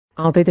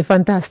Altyd 'n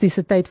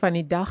fantastiese tyd van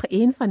die dag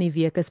en van die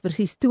week is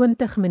presies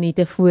 20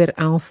 minute voor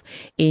 11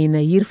 en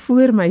hier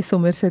voor my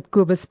sommer sit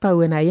Kobus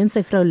Pauw en hy en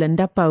sy vrou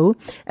Linda Pauw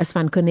is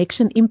van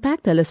Connection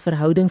Impact. Hulle is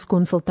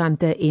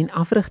verhoudingskonsultante en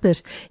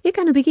afrigters. Jy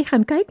kan 'n bietjie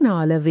gaan kyk na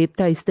hulle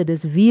webtuiste,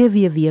 dis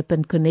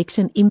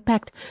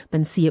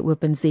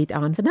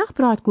www.connectionimpact.co.za. En vandag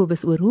praat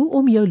Kobus oor hoe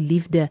om jou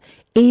liefde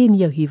en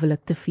jou huwelik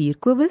te vier.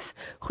 Kobus,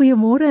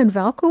 goeiemôre en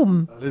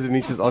welkom. Hallo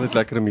Denise, is altyd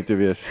lekker om hier te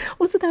wees.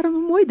 Ons het daarom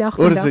 'n mooi dag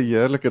Dit vandag. is 'n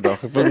heerlike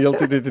dag. Ek wil die hele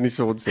tyd net in die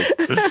son sit.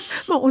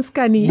 Maar ons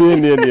kan nie.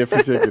 Nee,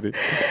 verseker nie.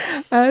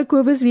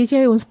 Kobus, weet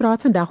jy, ons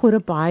praat vandag oor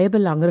 'n baie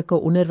belangrike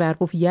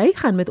onderwerp, of jy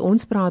gaan met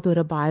ons praat oor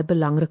 'n baie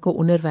belangrike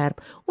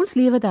onderwerp. Ons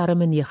lewe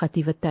daarin in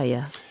negatiewe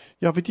tye.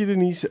 Ja, weet jy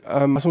Denise,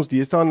 as ons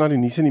deesdae na die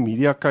nuus en die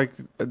media kyk,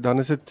 dan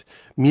is dit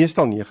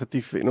meestal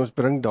negatief en ons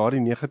bring daardie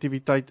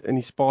negativiteit in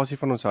die spasie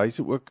van ons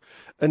huise ook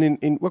in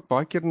en ook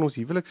baie keer in ons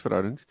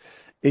huweliksverhoudings.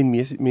 En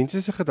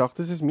mense se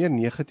gedagtes is meer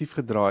negatief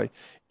gedraai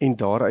en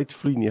daaruit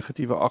vloei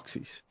negatiewe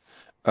aksies.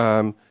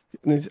 En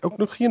dit is ook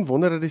nog geen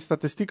wonder dat die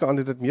statistieke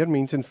aandui dat meer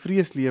mense in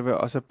vrees lewe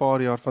as 'n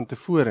paar jaar van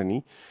tevore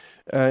nie.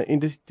 En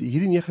dis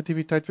hierdie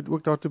negativiteit wat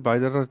ook daartoe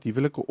bydra dat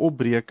huwelike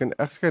opbreek en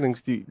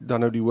egskeidings dan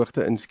nou die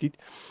hoogte inskiet.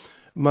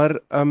 Maar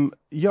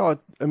ja,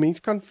 'n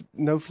mens kan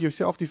nou vir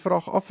jouself die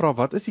vraag afvra,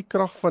 wat is die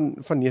krag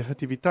van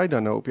negativiteit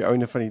dan nou op die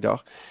einde van die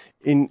dag?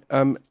 En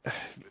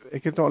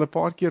ek het nou al 'n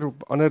paar keer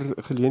op ander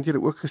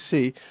geleenthede ook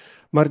gesê,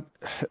 maar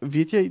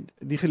weet jy,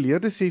 die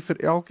geleerdes sê vir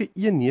elke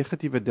een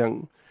negatiewe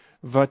ding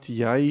wat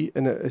jy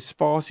in 'n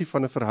spasie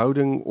van 'n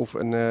verhouding of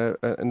in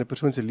 'n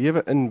persoon se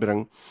lewe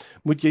inbring,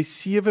 moet jy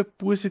 7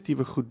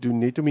 positiewe goed doen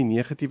net om die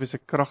negatiewe se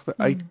kragte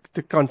uit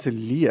te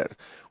kanselleer.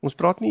 Ons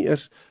praat nie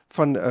eers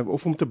van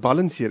of om te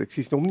balanseer, ek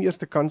sê om nie eers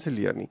te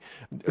kanselleer nie.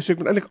 So ek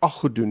moet eintlik 8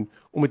 goed doen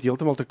om dit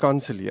heeltemal te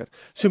kanselleer.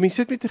 So mense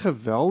sit met 'n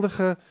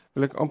geweldige,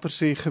 wil ek amper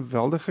sê,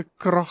 geweldige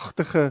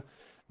kragtige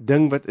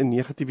ding wat in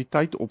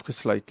negativiteit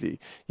opgesluit lê.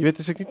 Jy weet,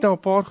 as ek net nou 'n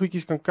paar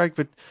goedjies kan kyk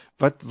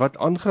wat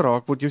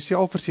aangeraak word, jou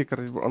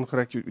selfversekerheid word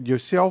aangeraak, jou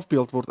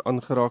selfbeeld word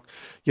aangeraak,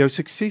 jou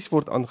sukses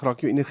word aangeraak,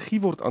 jou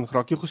energie word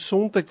aangeraak, jou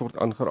gesondheid word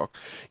aangeraak.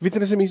 Jy weet,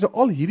 en as 'n mens nou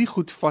al hierdie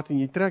goed vat en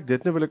jy trek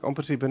dit nou, wil ek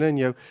amper sê, binne in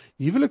jou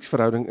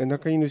huweliksverhouding, en dan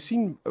kan jy nou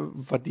sien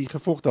wat die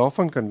gevolg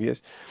daarvan kan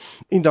wees.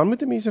 En dan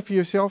moet 'n mens vir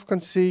jouself kan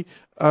sê,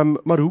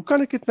 maar hoe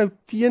kan ek dit nou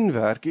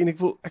teenwerk? En ek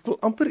wil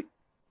amper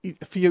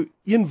vir jou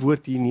een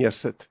woord hier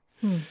neersit.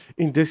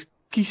 En dis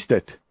kies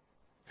dit.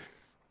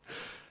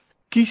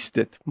 Kies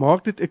dit,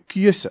 maak dit 'n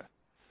keuse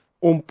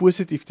om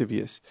positief te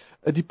wees.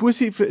 Die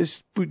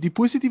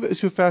positiewe is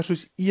sover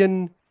soos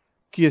een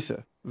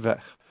keuse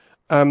weg.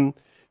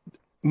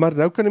 Maar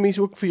nou kan 'n mens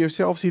ook vir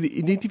jouself sê,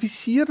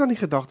 identifiseer dan die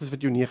gedagtes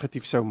wat jou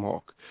negatief sou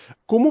maak.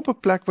 Kom op 'n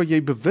plek waar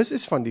jy bewus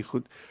is van die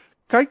goed.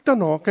 Kyk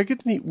daarna, kyk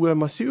dit in die oë,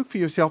 maar sê ook vir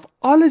jouself,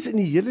 alles in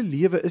die hele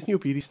lewe is nie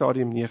op hierdie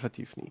stadium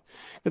negatief nie.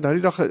 Ek het nou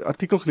die dag 'n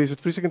artikel gelees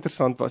wat vreeslik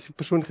interessant was. Die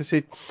persoon gesê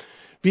het,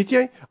 weet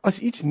jy, as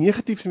iets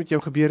negatiefs met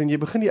jou gebeur en jy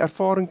begin die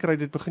ervaring kry,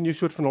 dit begin jou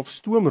soort van half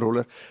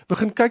stoomroller,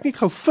 begin kyk net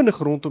gou vinnig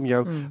rondom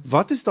jou,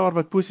 wat is daar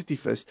wat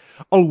positief is?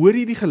 Al hoor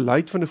jy die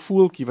geluid van 'n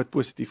voeltjie wat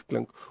positief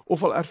klink,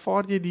 of al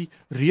ervaar jy die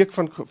reuk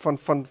van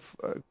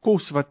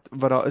kos wat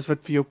daar is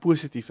wat vir jou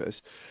positief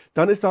is,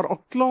 dan is daar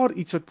al klaar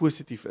iets wat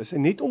positief is.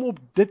 En net om op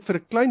dit vir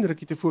 'n klein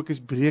rukkie te fokus,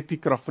 breek die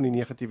krag van die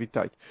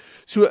negativiteit.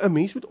 So 'n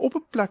mens moet op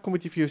 'n plek kom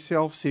wat jy vir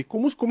jouself sê,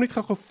 kom ons kom net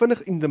gou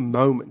vinnig in the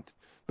moment,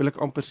 wil ek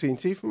amper sê, en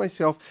sê vir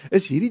myself,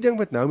 is hierdie ding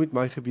wat nou met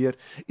my gebeur,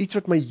 iets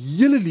wat my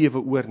hele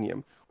lewe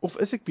oorneem, of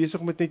is ek besig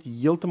om dit net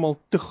heeltemal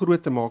te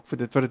groot te maak vir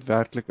dit wat dit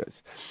werklik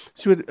is?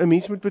 So 'n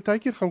mens moet baie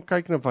keer gaan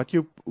kyk na wat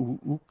jou,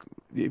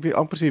 ek wil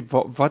amper sê,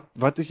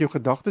 wat is jou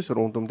gedagtes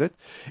rondom dit,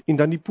 en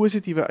dan die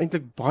positiewe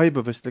eintlik baie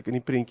bewuslik in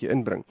die prentjie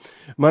inbring.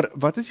 Maar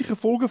wat is die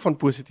gevolge van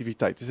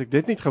positiwiteit? As ek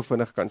dit net gou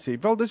vinnig kan sê,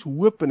 wel, dis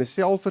hoop en 'n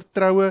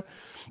selfvertroue,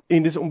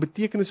 en dis om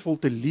betekenisvol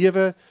te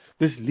lewe,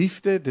 dis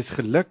liefde, dis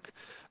geluk.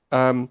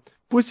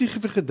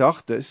 Positiewe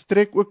gedagtes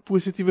trek ook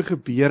positiewe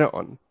gebeure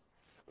aan.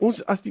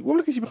 As die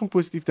oomblik as jy begin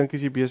positief dink,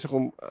 is jy besig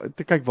om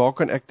te kyk, waar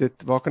kan ek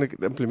dit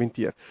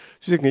implementeer?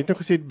 Soos ek net nou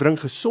gesê het, bring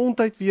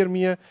gesondheid weer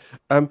mee,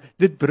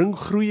 dit bring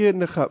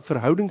groeiende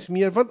verhoudings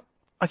meer, want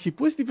as jy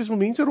positief is, wil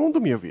mense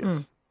rondom jou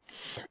wees.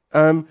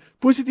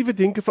 Positiewe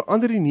denke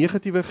verander die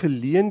negatiewe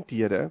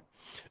geleenthede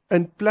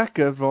in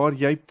plekke waar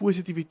jy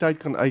positiwiteit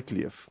kan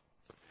uitleef.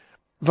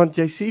 Want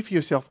jy sê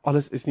vir jouself,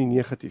 alles is nie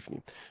negatief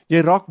nie.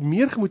 Jy raak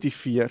meer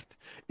gemotiveerd,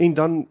 en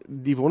dan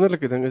die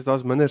wonderlike ding is,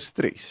 daar's minder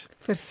stres.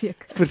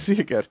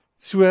 Verseker.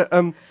 So,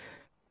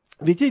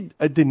 weet jy,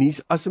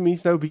 Denise, as 'n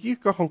mens nou 'n bietjie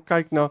kan gaan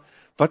kyk na,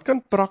 wat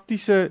kan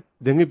praktiese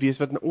dinge wees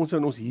wat ons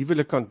in ons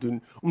huwelik kan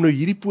doen, om nou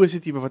hierdie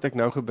positiewe wat ek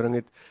nou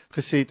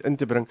gesê het in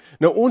te bring.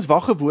 Nou, ons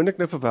wag gewoonlik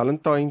nou vir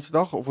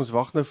Valentynsdag, of ons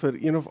wag nou vir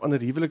een of ander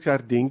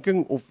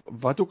huweliksherdenking, of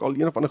wat ook al,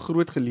 een of ander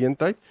groot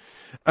geleentheid.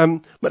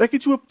 Maar ek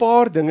het so 'n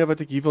paar dinge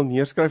wat ek hier wil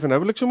neerskryf, en nou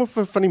wil ek sommer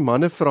van die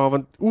manne vra,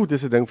 want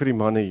dis 'n ding vir die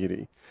manne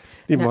hierdie.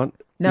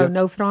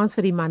 Nou Frans,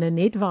 vir die manne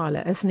net waar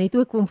hulle is, net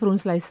ook om vir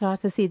ons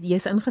luisteraars te sê,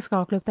 jy's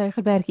ingeskakel op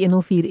Tygerberg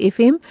 104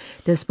 FM,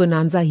 dis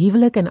Bonanza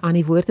Huwelik, en aan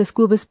die woord is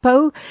Kobus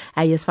Pauw,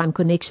 Hy is van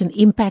Connection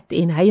Impact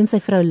en hy en sy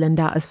vrou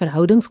Linda is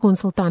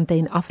verhoudingskonsultante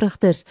en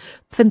afrigters.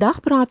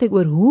 Vandag praat hy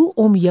oor hoe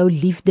om jou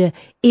liefde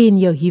en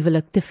jou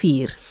huwelik te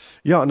vier.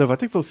 Ja, nou wat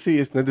ek wil sê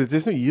is, nou dit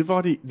is nou hier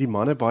waar die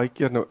manne baie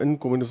keer nou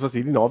inkom, en ons was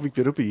hierdie naweek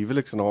weer op die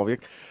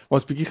huweliksnaweek, maar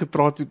ons bietjie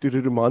gepraat oor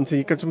die romans, en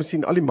jy kan sommer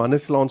sien, al die manne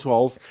slaan so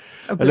half,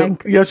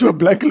 so 'n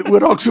blank, hulle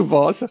oor raak so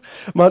wasig,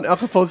 maar in elk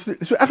geval,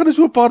 so ek gaan nou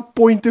so 'n paar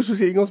pointers, soos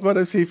die Engelsman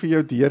nou sê, vir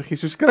jou deurgee,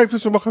 so skryf vir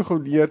sommige gou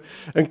neer,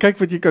 en kyk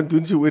wat jy kan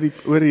doen, so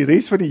oor die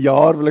res van die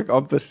jaar, wil ek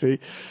amper sê.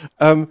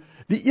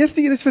 Die eerste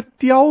een is,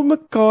 vertel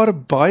mekaar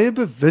baie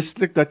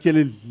bewuslik dat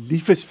jy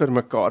lief is vir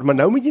mekaar, maar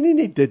nou moet jy nie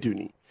net dit doen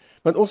nie.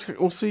 Want ons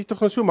sê tog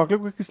nou so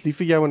maklik, ek is lief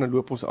vir jou en dan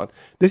loop ons aan.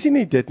 Dis nie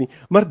net dit nie,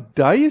 maar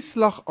dui 'n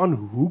slag aan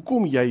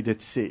hoekom jy dit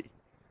sê.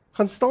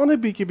 Gaan staan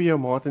 'n bietjie by jou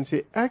maat en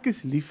sê, ek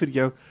is lief vir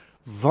jou,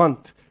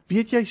 want,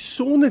 weet jy,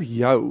 sonder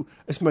jou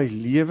is my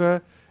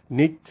lewe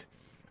net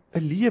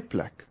 'n leë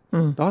plek.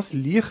 Daar's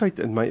leegheid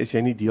in my, as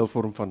jy nie deel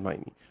vorm van my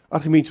nie.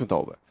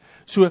 Argumentsonthaalwe.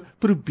 So,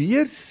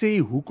 probeer sê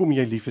hoekom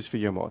jy lief is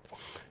vir jou maat.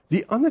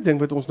 Die ander ding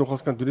wat ons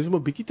nogals kan doen, is om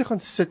 'n bietjie te gaan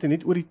sit en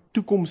net oor die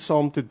toekoms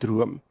saam te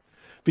droom.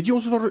 Weet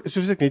jy,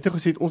 soos ek net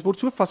gesê het, ons word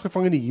so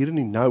vasgevang in die hier en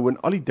die nou, en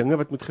al die dinge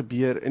wat moet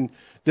gebeur, en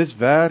dis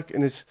werk,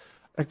 en is,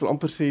 ek wil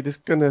amper sê, dis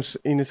kinders,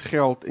 en is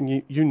geld,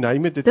 en you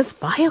name it. Dis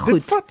baie goed.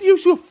 Dit vat jou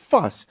so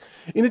vas,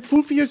 en dit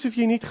voel vir jou asof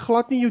jy net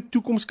glad nie jou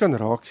toekoms kan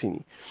raak sien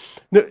nie.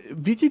 Nou,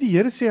 weet jy, die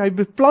Here sê, hy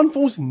beplan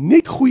vir ons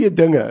net goeie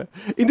dinge,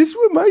 en dis so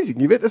amazing,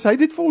 jy weet, as hy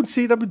dit vir ons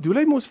sê, dan bedoel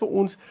hy mos vir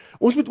ons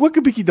moet ook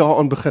 'n bietjie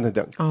daaraan begin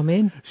dink.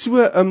 Amen.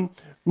 So,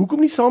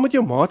 hoekom nie saam met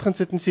jou maat gaan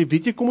sit en sê,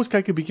 weet jy, kom ons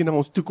kyk 'n bietjie na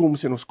ons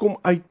toekoms en ons kom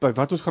uit by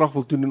wat ons graag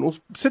wil doen en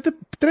ons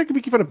trek 'n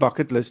bietjie van 'n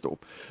bucket list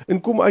op en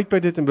kom uit by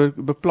dit en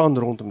beplan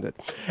rondom dit.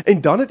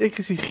 En dan het ek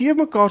gesê, gee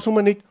mekaar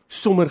sommer net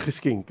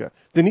sommergeskenke.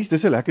 Denise,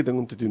 dis 'n lekker ding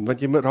om te doen, want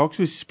jy raak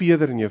so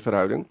speeder in jou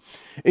verhouding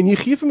en jy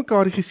gee vir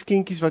mekaar die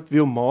geskenkies wat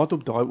jou maat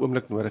op daai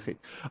oomblik nodig het.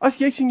 As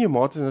jy sien jou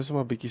maat is nou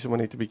sommer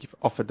net 'n bietjie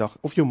af 'n dag,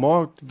 of jou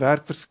maat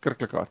werk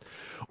verskriklik hard,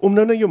 om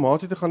nou na jou maat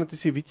toe te gaan en te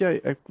sê, weet jy,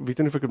 ek weet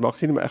nie of ek dit mag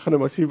sê nie, maar ek gaan nou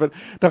maar sê, want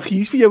dan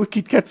gee vir jou 'n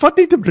KitKat, vat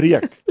net 'n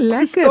breek.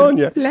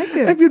 Lekker,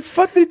 lekker. Ek weet,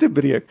 vat net 'n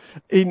breek.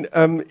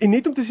 En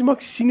net om te sê, maar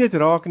ek sien dit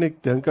raak en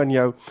ek dink aan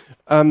jou.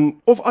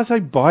 Of as hy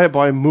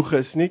baie moeg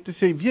is, net te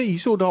sê, weet jy,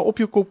 hierso daar op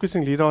jou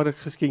kopkussing lê daar 'n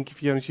geskenkie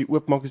vir jou, en as jy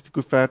oopmaak is die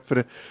koevert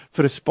vir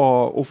 'n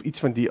spa of iets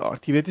van die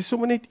aard. Jy weet, dit is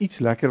sommer net iets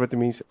lekker wat 'n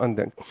mens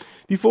aandink.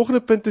 Die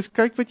volgende punt is,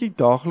 kyk wat jy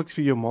daagliks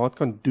vir jou maat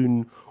kan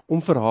doen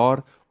om vir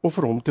haar of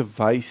vir hom te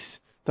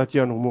wys dat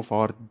jy aan hom of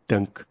haar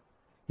dink.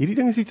 Hierdie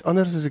ding is iets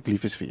anders as ek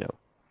lief is vir jou.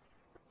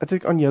 Dat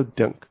ek aan jou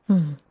dink.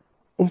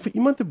 Om vir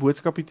iemand 'n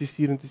boodskapie te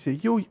stuur en te sê,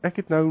 joh, ek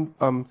het nou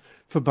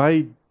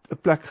verby 'n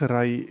plek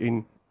gery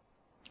en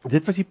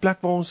dit was die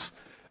plek waar ons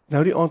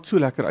nou die aand so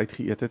lekker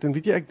uitgeëet het. En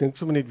weet jy, ek dink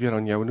sommer net weer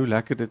aan jou en hoe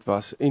lekker dit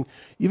was. En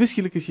ewe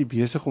skielik is jy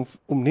besig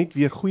om net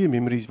weer goeie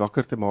memories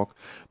wakker te maak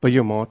by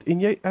jou maat. En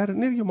jy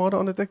herinner jou maat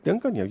aan dat ek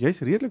dink aan jou.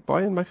 Jy's redelik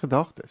baie in my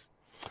gedagtes.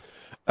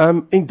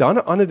 En dan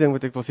 'n ander ding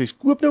wat ek wil sê, is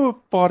koop nou 'n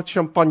paar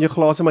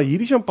champagneglase, maar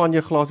hierdie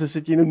champagneglase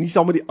sit jy nou nie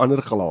saam met die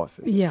ander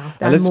glase nie. Ja,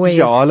 hulle is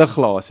spesiale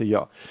glase,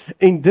 ja.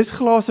 En dis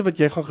glase wat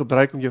jy gaan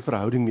gebruik om jou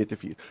verhouding mee te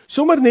vier.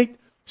 Sommer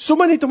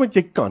net omdat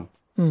jy kan.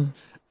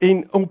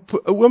 En op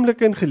 'n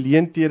oomblik en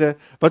geleenthede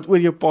wat oor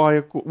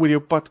jou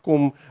pad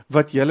kom,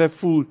 wat jy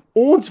voel,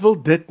 ons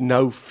wil dit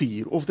nou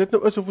vier. Of dit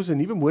nou is of ons 'n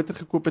nuwe motor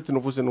gekoop het en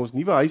of ons in ons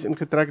nuwe huis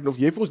ingetrek het, of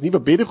jy vir ons nuwe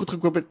beddegoed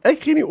gekoop het. Ek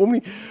gee nie om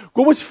nie.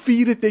 Kom ons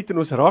vier dit net en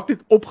ons raak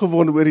net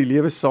opgewonde oor die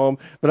lewe saam,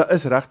 maar daar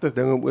is regtig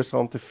dinge om oor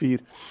saam te vier.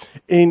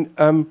 En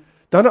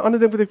dan 'n ander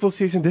ding wat ek wil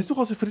sê is, en dis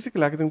nogal 'n vreeslike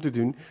lekker ding om te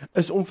doen,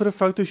 is om vir 'n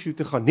fotoshoot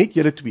te gaan, net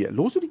julle twee.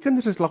 Los nou die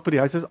kinders se slag by die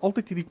huis, is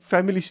altyd hierdie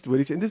family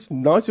stories en dis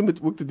nice om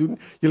dit ook te doen.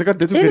 Julle kan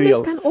dit ook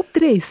reël. En jy kan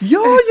opdres. Ja,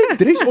 jy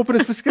dres op en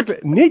dit is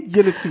verskriklik. Net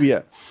julle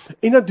twee.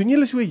 En dan doen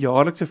julle so 'n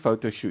jaarlikse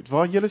fotoshoot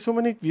waar julle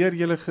sommer net weer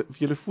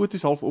julle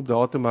foto's half op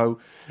datum hou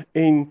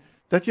en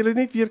dat julle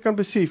net weer kan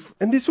besef.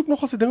 En dit is ook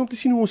nog as 'n ding om te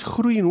sien hoe ons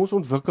groei en hoe ons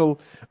ontwikkel,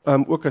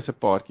 ook as 'n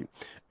paartjie.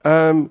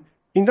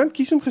 En dan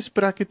kies om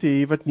gesprekke te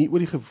hê wat nie oor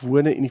die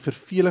gewone en die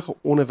vervelige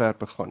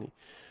onderwerpe gaan nie.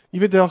 Jy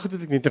weet, daag het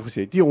ek net nou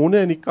gesê, die honde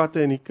en die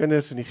katte en die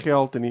kinders en die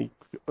geld en die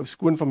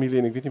skoonfamilie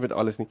en ek weet nie wat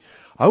alles nie.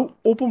 Hou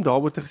op om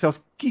daaroor te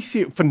gesels. Kies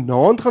sê,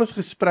 vanaand gaan ons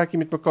gesprekkie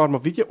met mekaar,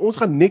 maar weet jy, ons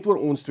gaan net oor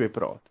ons twee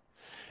praat.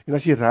 En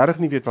as jy regtig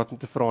nie weet wat om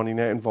te vra nie,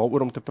 en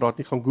waaroor om te praat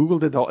nie, gaan Google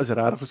dit, daar is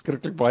regtig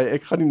verskriklik baie.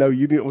 Ek gaan nie nou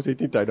hier nie, ons het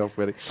nie tyd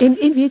daarvoor nie.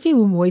 En weet jy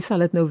hoe mooi sal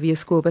dit nou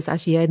wees, Kobus,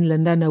 as jy en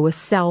Linda nou 'n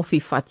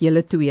selfie vat,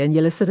 julle twee, en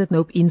julle sit dit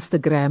nou op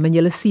Instagram en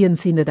julle seun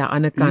sien dit aan die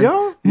ander kant.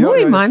 Ja,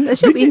 mooi man, is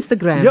jy op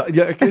Instagram?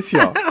 Ja, ek is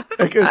ja.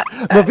 Ek is.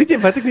 Maar weet jy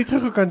wat ek net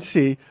gou kan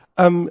sê?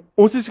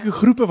 Ons is 'n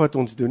groepe wat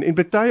ons doen en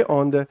baie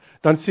aande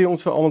dan sê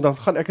ons vir almal, dan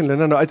gaan ek en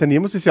Linda nou uit en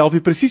neem ons 'n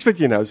selfie, presies wat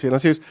jy nou sê. Dan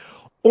sê ons,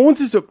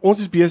 Ons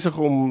is besig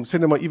om sê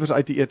nou maar iewers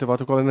uit te eet of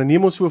wat ook al en dan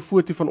neem ons so 'n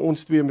foto van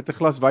ons twee met 'n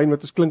glas wyn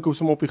wat ons klink of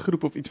sommer op die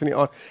groep of iets van die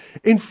aard.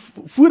 En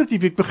voordat jy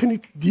weet begin die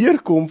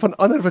deurkom van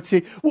ander wat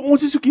sê,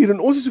 ons is ook hier en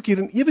ons is ook hier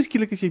en ewe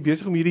skielik is jy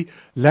besig om hierdie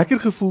lekker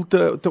gevoel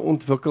te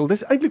ontwikkel.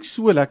 Dis eintlik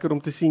so lekker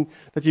om te sien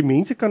dat jy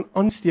mense kan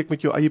aansteek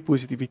met jou eie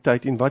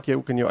positiwiteit en wat jy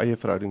ook in jou eie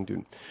verhouding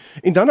doen.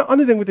 En dan 'n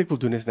ander ding wat ek wil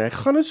doen is, ek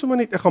gaan nou sommer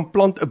net ek gaan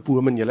plant 'n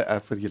boom in julle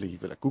erf vir julle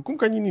huwelik. Hoekom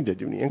kan jy nie dit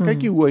doen nie? En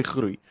kyk jy hoe hy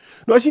groei.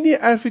 Nou as jy nie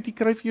 'n erf het, jy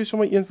kry vir jou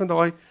sommer een van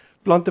daai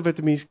plante wat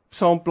 'n mens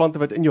saamplante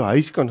wat in jou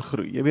huis kan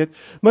groei, jy weet.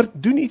 Maar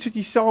doen iets wat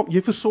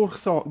jy versorg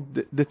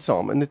dit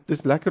saam en dit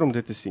is lekker om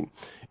dit te sien.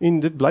 En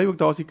dit bly ook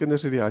daar as die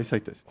kinders uit die huis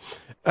uit is.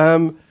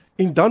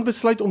 En dan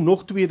besluit om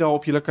nog 2 dae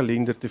op julle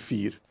kalender te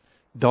vier.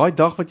 Daai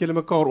dag wat julle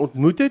mekaar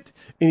ontmoet het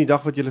en die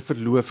dag wat julle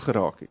verloof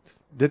geraak het.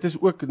 Dit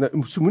is ook,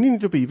 so moenie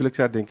net op 'n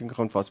huweliksherdenking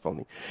gaan vasval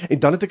nie. En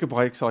dan het ek 'n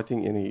baie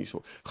exciting ene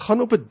hierso.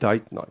 Gaan op 'n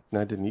date night,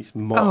 nee Denise,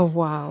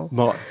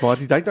 maar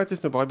die date night is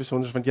nou baie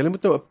besonder, want julle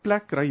moet nou 'n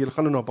plek kry, julle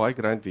gaan nou na baie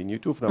grand venue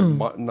toe, of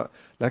na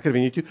lekker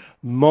venue toe,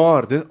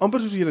 maar dit is amper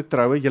soos julle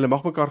troue, julle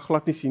mag mekaar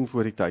glad nie sien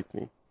voor die tyd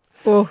nie.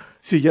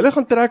 So julle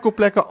gaan trek op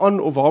plekke aan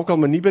of waar ook al,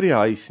 maar nie by die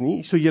huis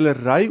nie. So julle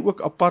ry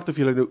ook apart of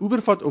julle nou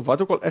Uber vat of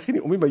wat ook al, ek gee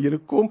nie om nie, maar julle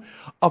kom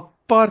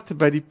apart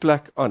by die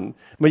plek aan.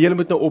 Maar julle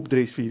moet nou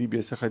opdres vir hierdie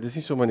besigheid. Dis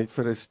nie sommer net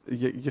vir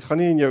jy gaan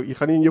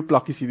nie in jou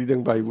plakkies hierdie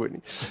ding bywoon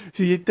nie.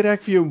 So jy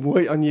trek vir jou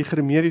mooi aan, jy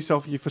grimeer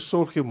jouself, jy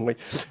versorg jou mooi.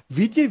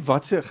 Weet jy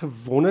wat 'n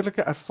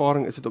gewonderlike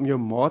ervaring is dit om jou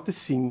ma te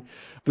sien,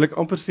 wil ek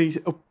amper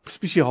sê, op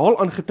spesiaal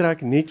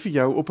aangetrek net vir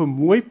jou op 'n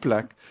mooi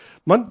plek.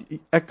 Man,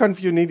 ek kan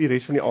vir jou net die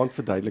res van die aand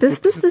verduidelik.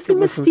 Dis die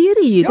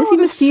misterie. Dis die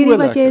misterie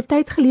wat jy 'n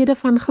tyd gelede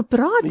van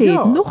gepraat het.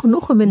 Ja, nog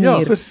 'n manier.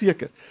 Ja,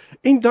 verseker.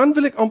 En dan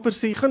wil ek amper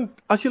sê,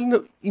 as jy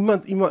nou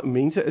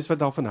mense is wat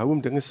daarvan hou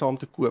om dinge saam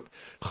te koop,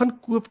 gaan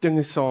koop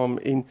dinge saam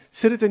en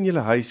sit dit in julle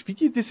huis. Weet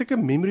jy, dis sulke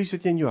memories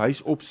wat jy in jou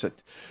huis opsit.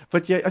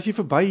 Wat jy as jy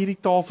verby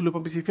hierdie tafel loop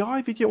en besef,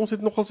 ja, weet jy, ons het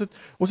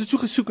so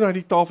gesoek na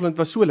die tafel en dit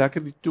was so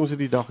lekker toe ons dit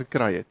die dag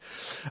gekry het.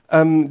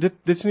 Dit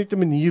is net 'n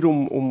manier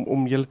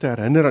om julle te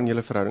herinner aan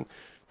julle verhouding.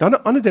 Dan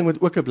 'n ander ding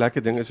wat ook 'n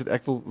lekker ding is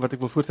wat ek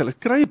wil voorstel, is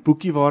kry 'n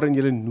boekie waarin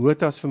jy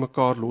notas vir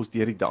mekaar los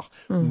deur die dag.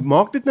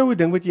 Maak dit nou 'n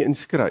ding wat jy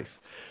inskryf.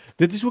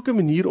 Dit is ook 'n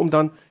manier om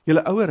dan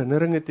julle ou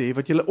herinneringe te hê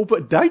wat julle op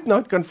 'n date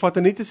night kan vat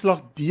en net 'n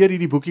slag deur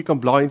hierdie boekie kan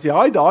blaai en sê,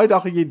 "Haai, daai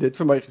dag het jy dit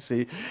vir my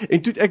gesê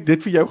en toe het ek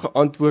dit vir jou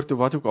geantwoord of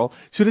wat ook al."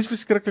 So dis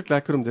verskriklik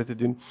lekker om dit te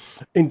doen.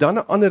 En dan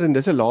 'n ander en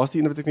dis 'n laaste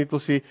een wat ek net wil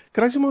sê,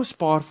 kry sommer 'n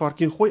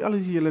spaarvarkie en gooi al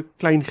die julle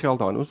klein geld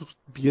daarin. Ons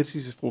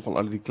beursies is vol van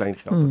al die klein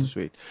geld wat ons so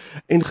het.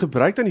 En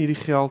gebruik dan hierdie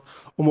geld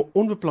om 'n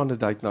onbeplande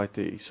date night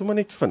te hê. Sommer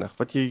net vinnig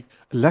wat jy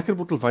 'n lekker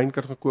bottel wyn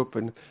kan gaan koop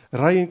en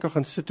ry en kan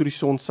gaan sit oor die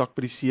sonsak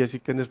by die see as die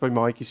kinders by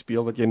maatjies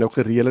speel wat jy nou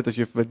gereël het as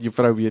jou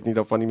vrou weet nie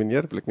daarvan nie,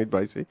 meneer, wil ek net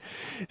by sê.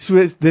 So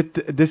is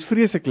dis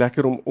vreeslik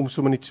lekker om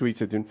sommer net so iets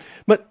te doen.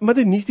 Maar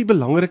dit nie die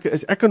belangrike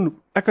is, ek kan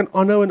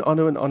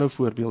aanhou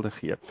voorbeelde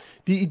gee.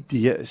 Die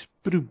idee is,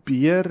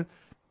 probeer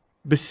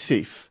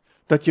besef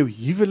dat jou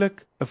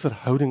huwelik 'n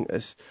verhouding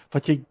is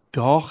wat jy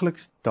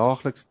daagliks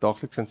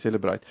kan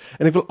celebrate.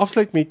 En ek wil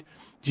afsluit met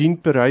Jean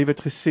Perey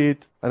wat gesê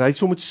het, en hy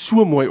som dit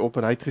so mooi op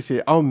en hy het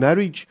gesê, "Our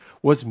marriage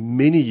was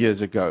many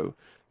years ago.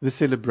 The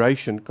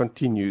celebration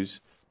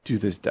continues to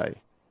this day."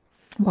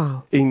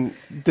 Wow. En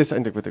dis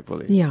eintlik wat ek wil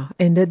hê. Ja,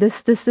 en dit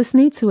is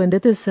net so en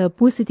dit is 'n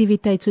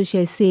positiwiteit soos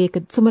jy sê. Ek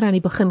het sommer aan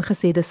die begin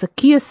gesê dis 'n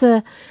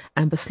keuse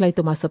en besluit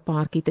om as 'n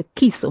paartjie te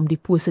kies om die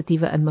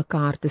positiewe in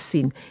mekaar te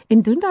sien.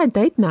 En doen daai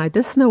date night,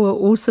 dis nou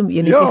 'n awesome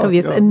enetjie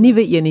gewees, 'n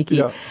nuwe enetjie.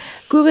 Ja.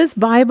 Kobus,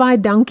 baie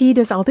dankie.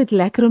 Dis altyd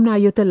lekker om na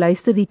jou te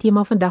luister. Die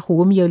tema vandag,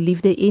 hoe om jou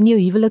liefde en jou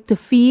huwelik te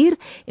vier.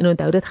 En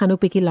onthou, dit gaan ook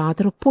bietjie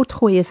later op pot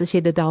gooi as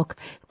jy dit dalk,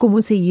 kom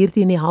ons sê hier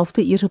teen die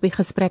halfte eers op die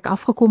gesprek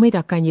afgekom het,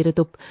 dan kan jy dit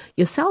op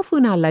jou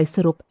selfoon na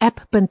luister op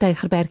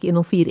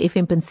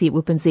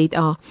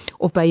app.tygerberg104fm.co.za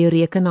of by jou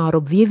rekenaar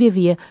op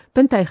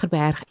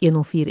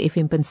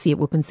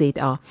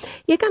www.tygerberg104fm.co.za.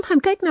 Jy kan gaan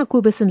kyk na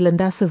Kobus en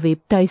Linda se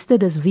webtuiste,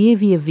 dis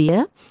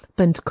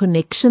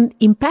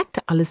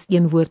www.connectionimpact, alles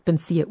een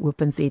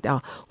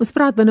woord.co.za. Ons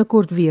praat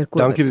binnekort weer,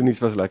 Kobus. Dankie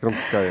Denise, was lekker om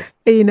te kuier.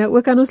 En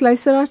ook aan ons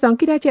luisteraars,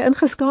 dankie dat jy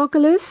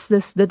ingeskakel is.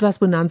 Dit was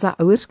Bonanza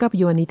Ouerskap.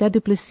 Joanita Du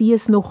Plessis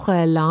is nog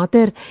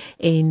later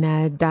en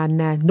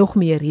dan nog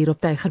meer hier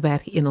op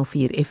Tygerberg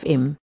 104 FM.